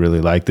say that we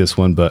really like this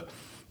one, but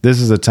this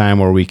is a time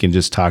where we can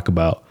just talk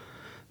about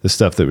the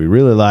stuff that we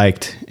really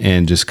liked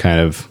and just kind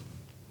of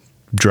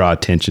draw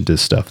attention to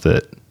stuff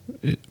that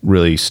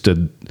really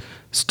stood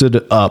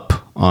up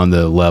on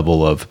the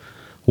level of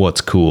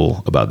what's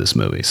cool about this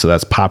movie. So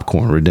that's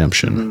Popcorn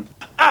Redemption.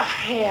 I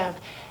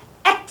have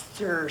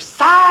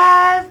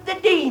exorcised the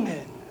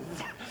demons.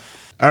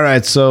 All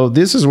right, so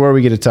this is where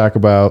we get to talk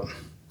about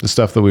the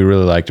stuff that we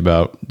really liked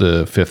about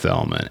The Fifth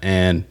Element.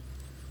 And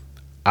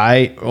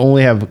I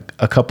only have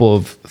a couple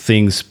of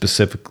things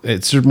specific.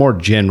 It's more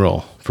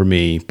general for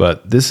me,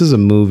 but this is a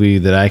movie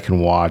that I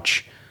can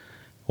watch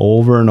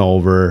over and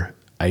over.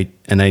 I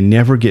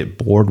never get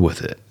bored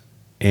with it.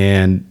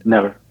 And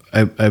never.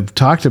 I've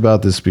talked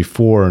about this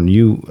before, and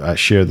you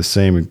share the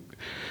same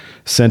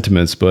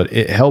sentiments, but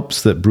it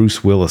helps that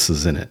Bruce Willis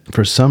is in it.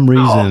 For some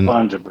reason,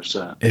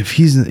 100%.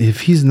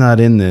 If he's not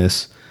in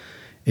this,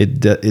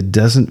 it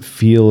doesn't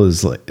feel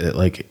as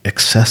like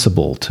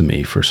accessible to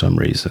me for some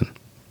reason.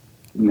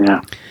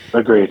 Yeah,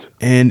 agreed.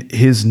 And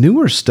his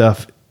newer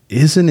stuff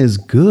isn't as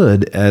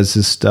good as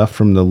his stuff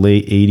from the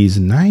late 80s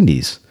and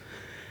 90s.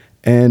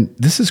 And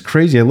this is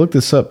crazy. I looked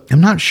this up.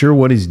 I'm not sure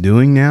what he's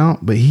doing now,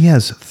 but he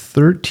has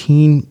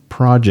 13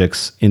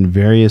 projects in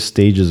various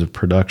stages of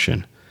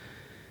production.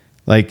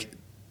 Like,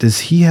 does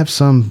he have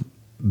some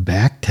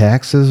back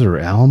taxes or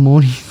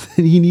alimony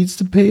that he needs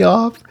to pay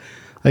off?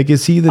 Like,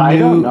 is he the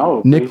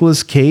new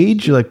Nicolas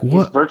Cage? Like,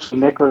 what? He's virtually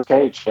Nicolas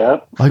Cage,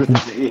 yep. Like,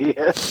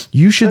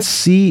 you should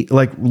see,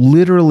 like,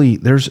 literally,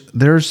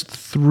 there's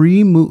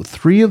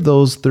three of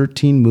those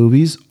 13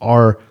 movies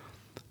are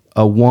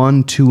a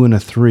 1, 2, and a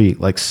 3,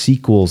 like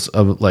sequels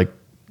of like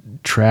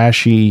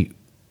trashy,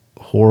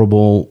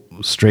 horrible,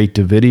 straight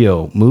to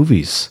video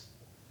movies.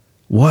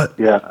 What?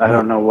 Yeah, I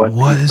don't know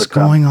what is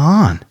going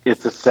on.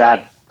 It's a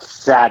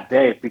sad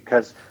day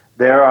because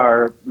there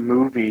are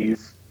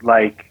movies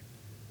like,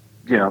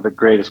 you know, the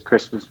greatest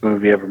Christmas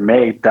movie ever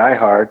made, Die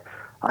Hard.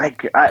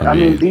 I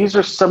mean, these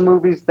are some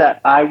movies that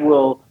I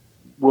will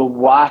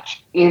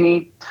watch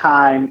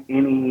anytime,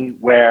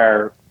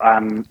 anywhere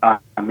I'm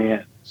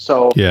in.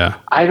 So yeah,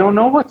 I don't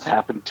know what's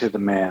happened to the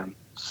man.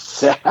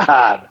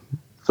 Sad.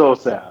 So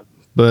sad.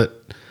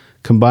 But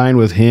combined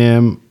with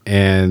him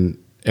and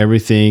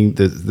everything,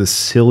 the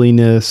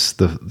silliness,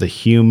 the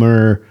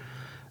humor,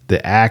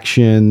 the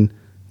action,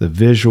 the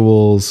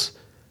visuals,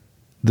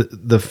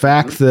 the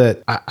fact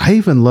that I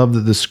even love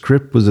that the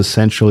script was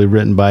essentially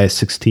written by a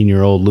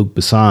 16-year-old Luc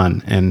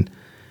Besson, and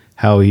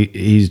how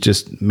he's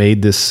just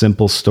made this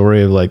simple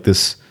story of like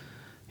this,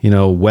 you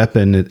know,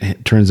 weapon.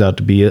 It turns out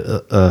to be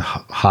a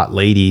hot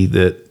lady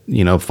that,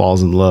 you know,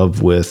 falls in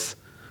love with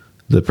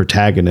the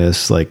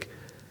protagonist. Like,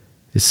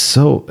 it's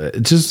awesome.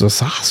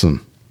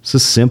 It's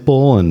just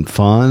simple and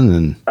fun.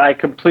 And I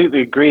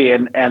completely agree.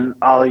 And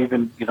I'll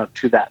even, you know,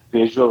 to that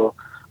visual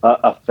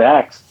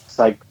effects, it's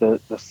like the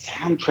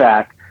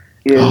soundtrack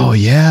is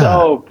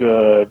so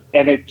good,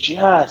 and it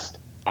just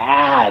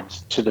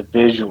adds to the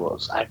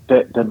visuals.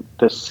 The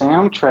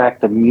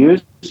soundtrack, the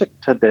music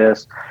to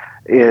this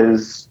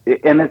is,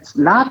 and it's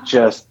not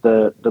just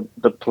the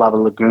Plava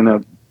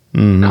Laguna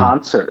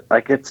concert.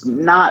 Like, it's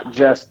not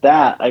just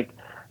that. Like,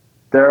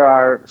 there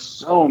are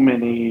so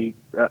many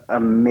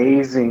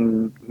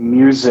amazing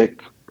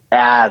music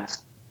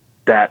ads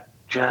that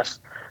just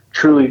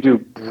truly do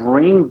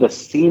bring the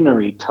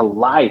scenery to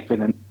life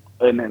in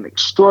an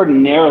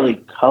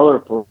extraordinarily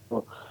colorful,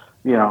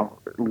 you know,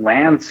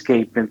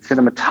 landscape and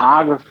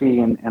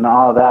cinematography and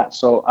all of that.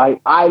 So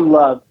I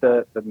love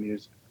the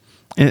music.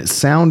 And it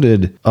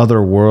sounded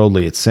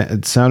otherworldly.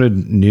 It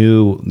sounded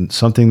new,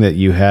 something that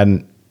you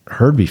hadn't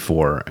heard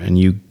before. And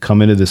you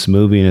come into this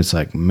movie and it's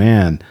like,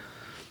 man,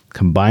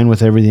 combined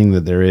with everything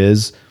that there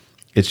is,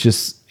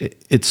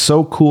 it's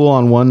so cool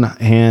on one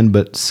hand,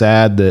 but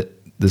sad that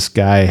this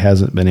guy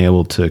hasn't been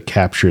able to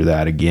capture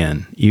that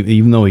again,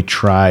 even though he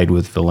tried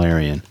with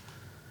Valerian.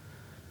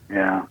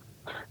 Yeah.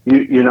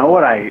 You know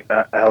what I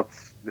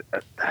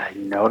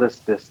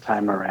noticed this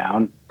time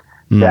around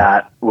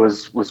that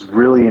was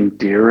really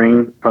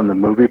endearing from the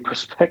movie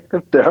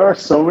perspective? There are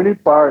so many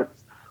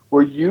parts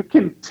where you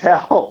can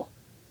tell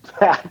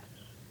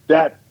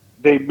that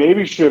they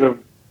maybe should have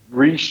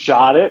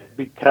reshot it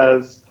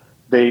because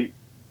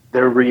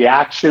their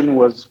reaction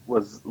was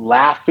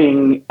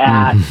laughing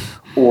at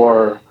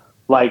or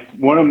like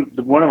one of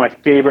my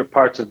favorite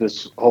parts of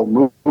this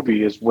whole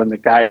movie is when the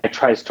guy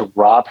tries to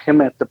rob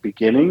him at the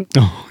beginning.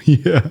 Oh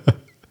yeah.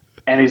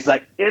 And he's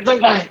like, "It's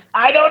okay,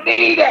 I don't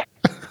need it."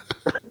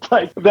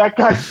 Like, that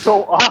guy's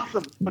so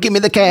awesome. Give me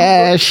the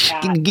cash.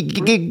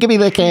 Give me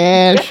the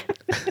cash.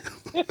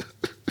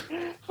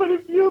 But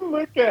if you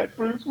look at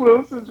Bruce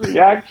Willis's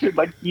reaction,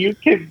 like, you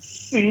can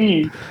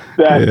see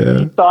that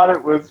he thought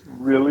it was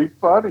really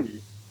funny.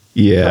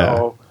 Yeah.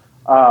 So,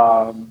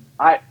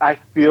 I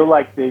feel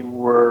like they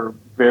were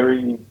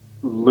very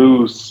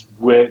loose,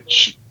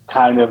 which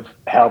kind of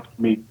helped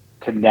me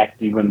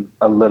connect even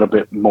a little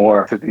bit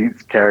more to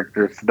these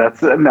characters.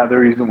 That's another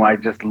reason why I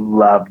just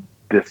love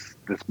this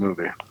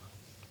movie.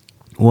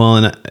 Well,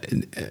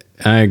 and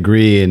I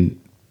agree, and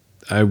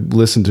I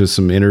listened to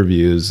some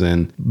interviews,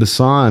 and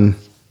Besson,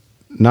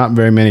 not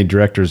very many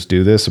directors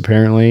do this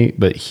apparently,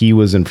 but he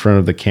was in front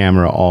of the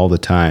camera all the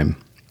time.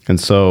 And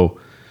so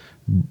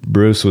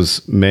Bruce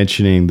was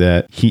mentioning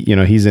that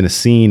he's in a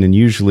scene, and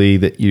usually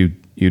that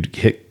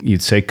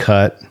you'd say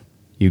cut,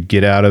 you'd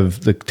get out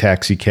of the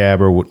taxi cab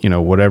or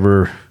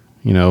whatever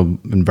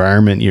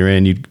environment you're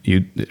in.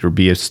 There'd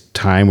be a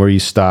time where you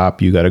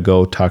stop. You got to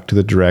go talk to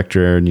the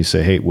director, and you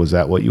say, "Hey, was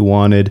that what you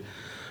wanted?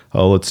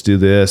 Oh, let's do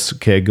this.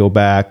 Okay, go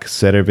back,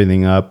 set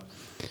everything up."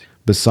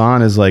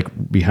 Besson is like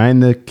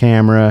behind the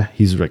camera.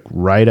 He's like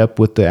right up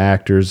with the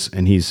actors,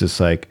 and he's just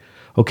like,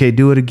 "Okay,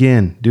 do it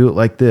again. Do it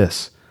like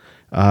this.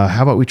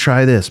 How about we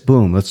try this?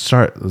 Boom, let's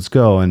start. Let's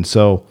go." And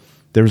so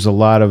there's a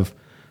lot of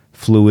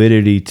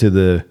fluidity to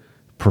the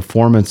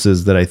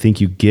performances that I think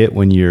you get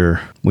when you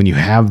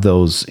have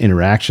those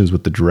interactions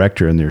with the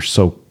director and they're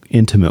so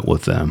intimate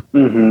with them.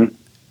 Mm-hmm.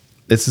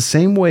 It's the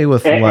same way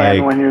with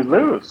and when you're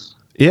loose.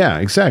 Yeah,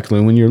 exactly.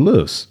 When you're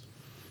loose.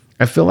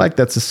 I feel like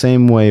that's the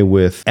same way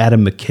with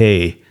Adam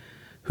McKay,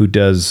 who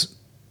does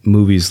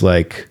movies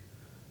like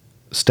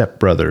Step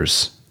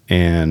Brothers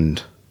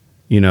and,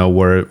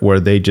 where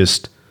they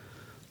just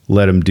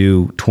let him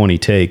do 20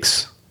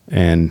 takes,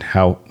 and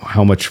how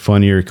much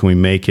funnier can we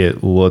make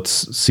it? Well,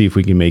 let's see if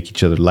we can make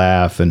each other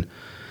laugh. And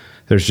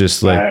there's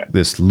just like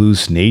this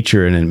loose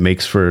nature, and it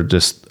makes for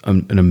just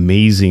an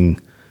amazing,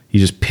 you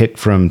just pick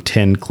from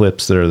 10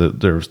 clips that are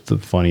the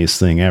funniest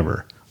thing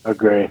ever.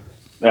 Agree.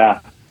 Yeah.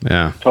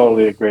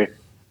 Totally agree.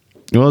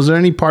 Well, is there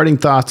any parting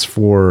thoughts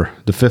for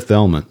The Fifth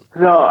Element?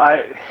 No,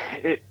 I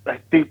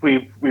think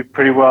we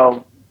pretty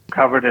well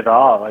covered it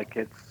all. Like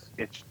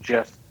it's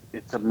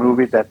a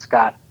movie that's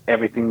got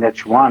everything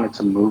that you want. It's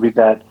a movie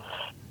that,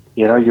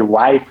 your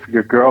wife,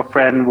 your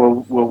girlfriend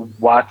will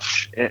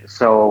watch it.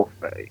 So,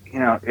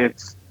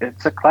 it's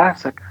a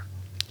classic.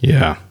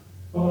 Yeah.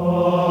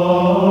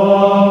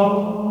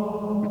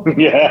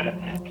 Yeah.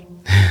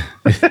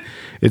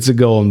 It's a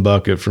golden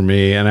bucket for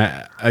me. And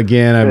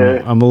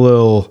I'm a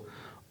little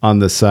on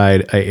the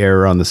side. I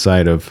err on the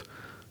side of,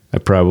 I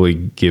probably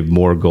give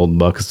more golden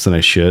buckets than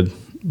I should,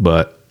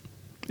 but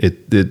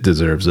it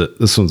deserves it.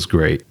 This one's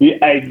great. Yeah,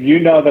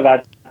 that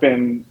I've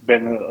been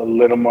a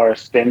little more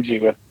stingy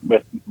with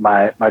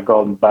my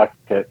golden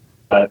bucket,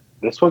 but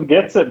this one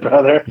gets it,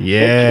 brother.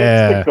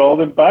 Yeah. It gets the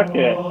golden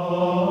bucket.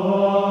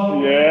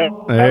 Yeah.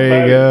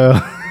 There you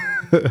go.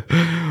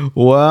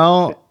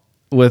 Well,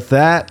 with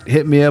that,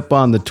 hit me up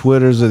on the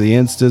Twitters or the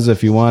Instas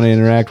if you want to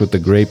interact with the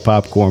great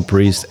Popcorn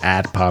Priest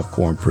at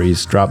Popcorn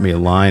Priest. Drop me a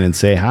line and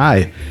say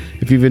hi.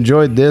 If you've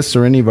enjoyed this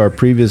or any of our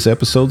previous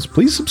episodes,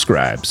 please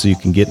subscribe so you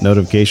can get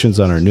notifications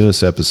on our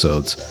newest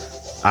episodes.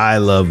 I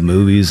love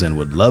movies and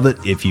would love it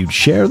if you'd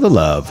share the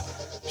love.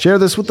 Share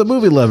this with the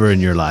movie lover in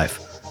your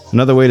life.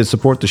 Another way to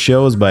support the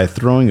show is by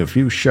throwing a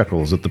few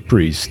shekels at the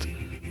priest.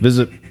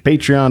 Visit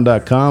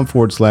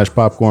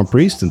patreon.com/Popcorn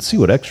Priest and see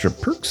what extra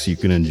perks you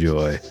can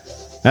enjoy.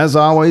 As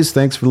always,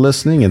 thanks for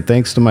listening, and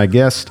thanks to my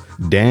guest,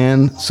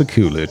 Dan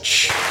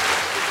Sekulich.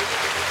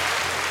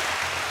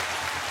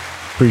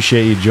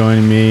 Appreciate you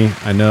joining me.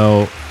 I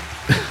know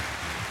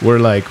we're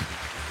like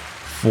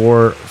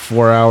four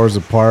hours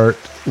apart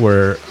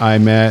where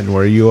I'm at and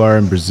where you are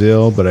in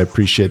Brazil, but I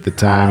appreciate the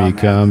time you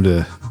come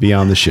to be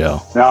on the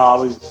show. No,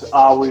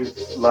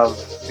 always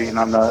love being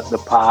on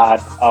the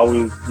pod.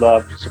 Always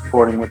love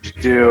supporting what you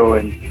do.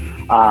 And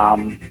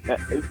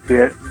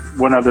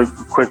one other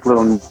quick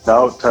little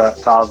note to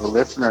all the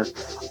listeners,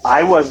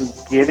 I wasn't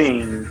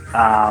getting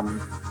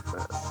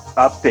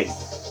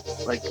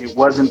updates. Like, it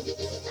wasn't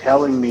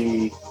telling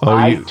me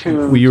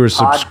iTunes. You were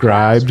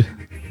subscribed,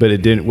 podcast, but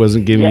it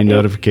wasn't giving you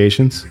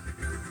notifications?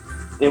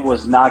 It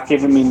was not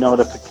giving me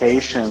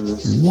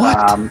notifications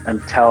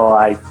until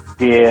I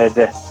did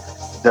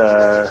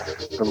the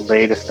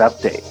latest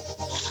update.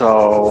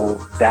 So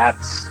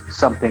that's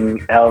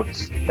something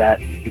else that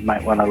you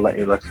might want to let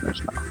your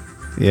listeners know.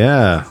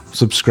 Yeah,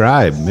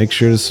 subscribe. Make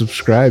sure to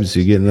subscribe so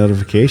you get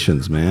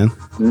notifications, man.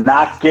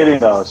 Not getting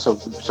those. So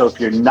if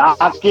you're not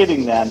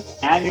getting them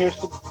and you're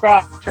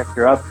subscribed, check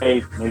your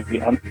update. Maybe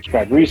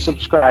unsubscribe,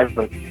 resubscribe,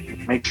 but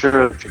make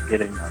sure that you're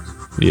getting those.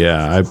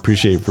 Yeah, I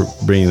appreciate you for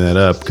bringing that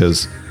up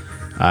because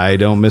I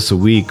don't miss a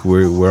week.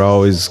 We're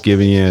always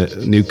giving you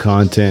new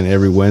content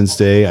every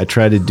Wednesday. I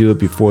try to do it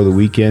before the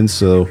weekend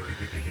so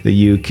that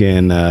you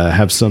can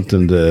have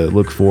something to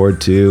look forward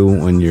to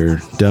when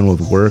you're done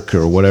with work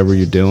or whatever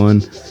you're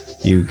doing.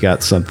 You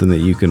got something that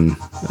you can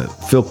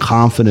feel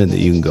confident that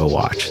you can go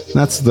watch.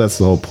 That's the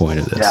whole point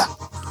of this. Yeah.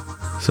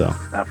 So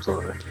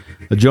absolutely.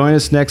 Join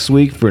us next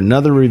week for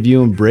another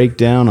review and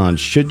breakdown on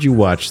Should You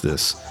Watch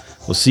This.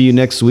 We'll see you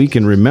next week,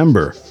 and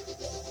remember,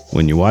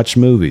 when you watch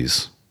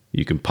movies,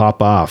 you can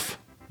pop off,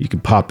 you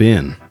can pop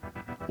in,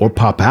 or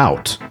pop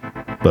out,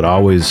 but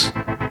always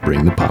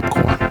bring the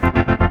popcorn.